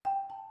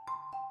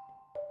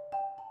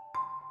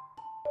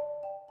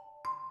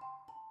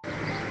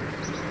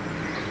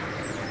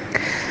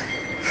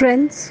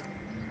Friends,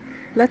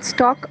 let's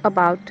talk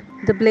about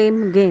the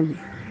blame game.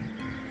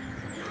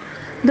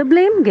 The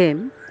blame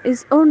game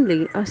is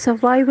only a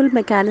survival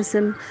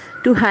mechanism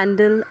to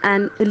handle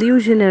an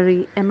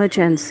illusionary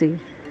emergency,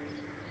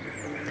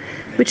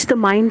 which the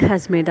mind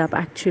has made up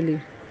actually.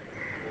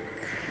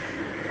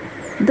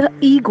 The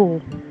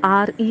ego,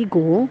 our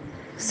ego,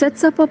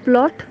 sets up a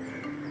plot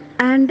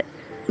and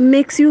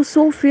makes you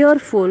so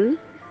fearful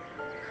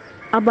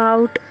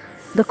about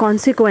the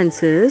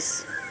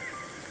consequences.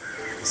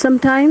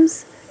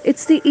 Sometimes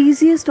it's the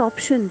easiest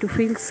option to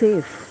feel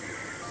safe.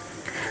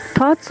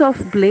 Thoughts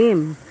of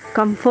blame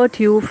comfort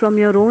you from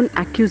your own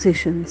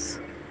accusations.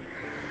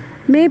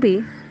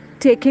 Maybe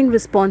taking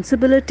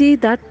responsibility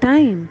that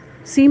time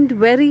seemed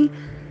very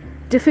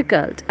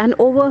difficult and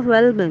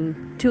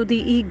overwhelming to the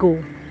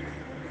ego.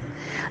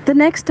 The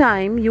next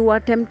time you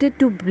are tempted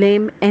to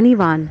blame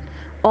anyone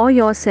or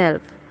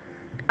yourself,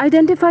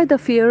 identify the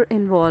fear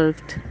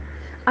involved.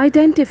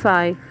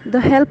 Identify the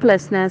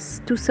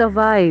helplessness to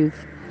survive.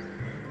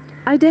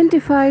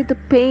 Identify the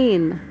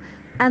pain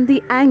and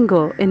the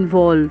anger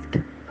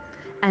involved.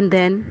 And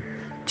then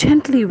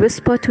gently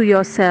whisper to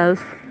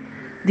yourself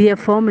the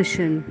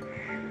affirmation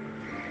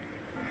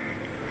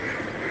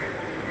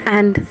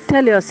and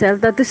tell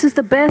yourself that this is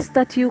the best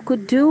that you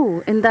could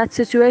do in that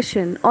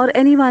situation or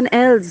anyone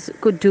else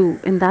could do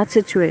in that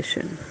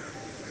situation.